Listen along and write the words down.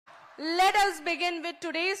let us begin with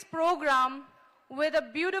today's program with a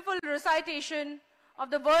beautiful recitation of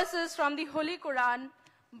the verses from the Holy Quran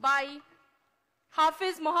by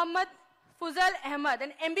Hafiz Muhammad Fuzal Ahmad,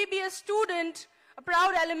 an MBBS student, a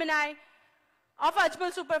proud alumni of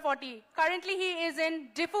Ajmal Super 40. Currently, he is in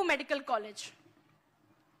Diffu Medical College.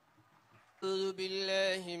 أعوذ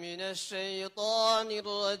بالله من الشيطان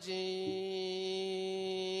الرجيم.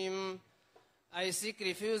 I seek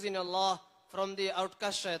refuge in Allah from the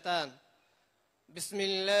outcast shaitan.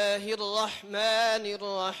 Bismillahir Rahmanir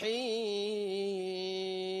Rahim.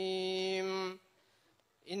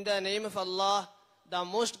 In the name of Allah, the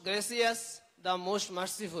most gracious, the most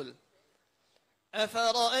merciful.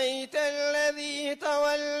 أفرأيت الذي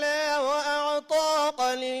تولى وأعطى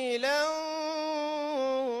قليلا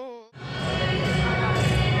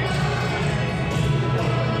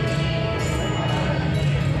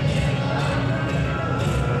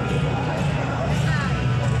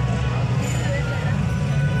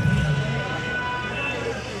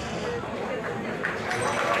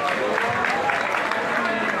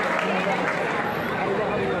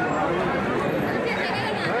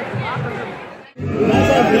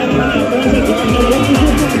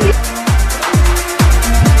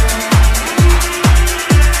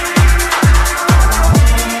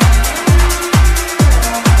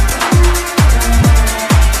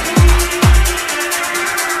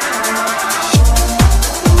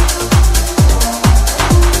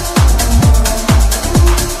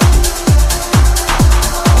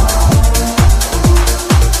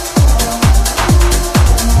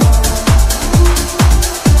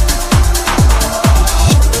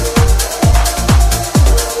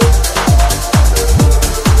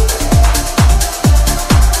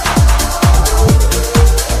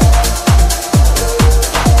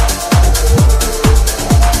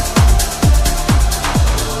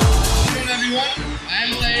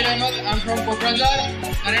I'm from Toppers.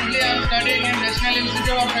 Currently, I am studying in National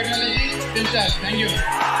Institute of Technology, Silchar. Thank you. Good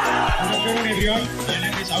afternoon, everyone. My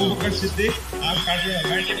name is Topper Siddiq. I am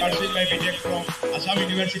currently pursuing my BTech from Assam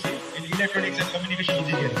University in Electronics and Communication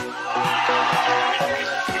Engineering.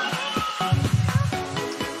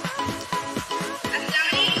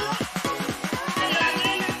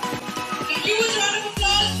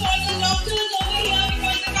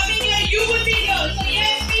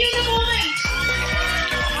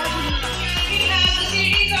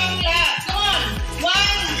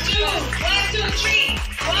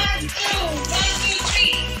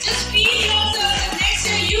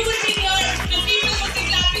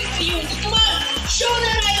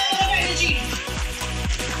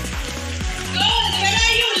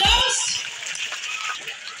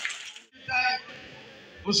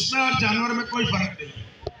 उसमें और जानवर में कोई फर्क नहीं,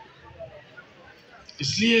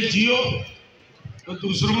 इसलिए जियो तो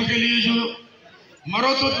दूसरों के लिए जियो,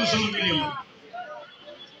 मरो तो दूसरों के लिए मरो।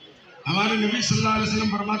 हमारे नबी सल्लल्लाहु अलैहि वसल्लम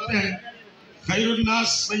फरमाते हैं, खैरुन नास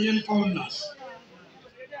सय्यनफउन नास,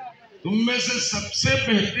 तुम में से सबसे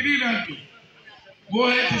बेहतरीन आदमी वो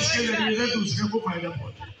है जिसके जरिए से दूसरे को फायदा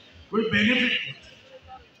पहुंचे, कोई बेनिफिट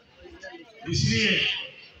पहुंचे। इसलिए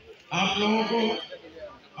आप लोगों को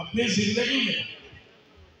अपनी जिंदगी में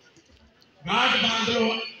गांठ बांध लो,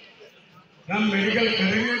 हम मेडिकल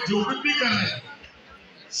करेंगे, जो कुछ भी कर रहे हैं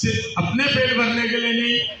सिर्फ अपने पेट भरने के लिए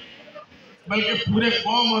नहीं, बल्कि पूरे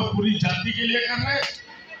कौम और पूरी जाति के लिए कर रहे हैं।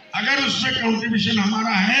 अगर उसमें कंट्रीब्यूशन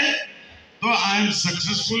हमारा है तो आई एम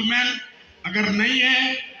सक्सेसफुल मैन, अगर नहीं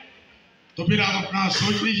है तो फिर आप अपना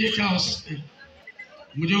सोच लीजिए क्या हो सकते हैं।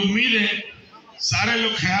 मुझे उम्मीद है सारे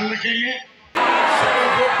लोग ख्याल रखेंगे।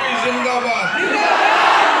 जिंदाबाद,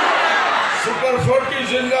 सुपर 40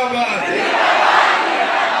 जिंदाबाद,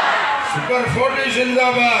 सुपर 40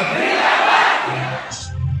 जिंदाबाद।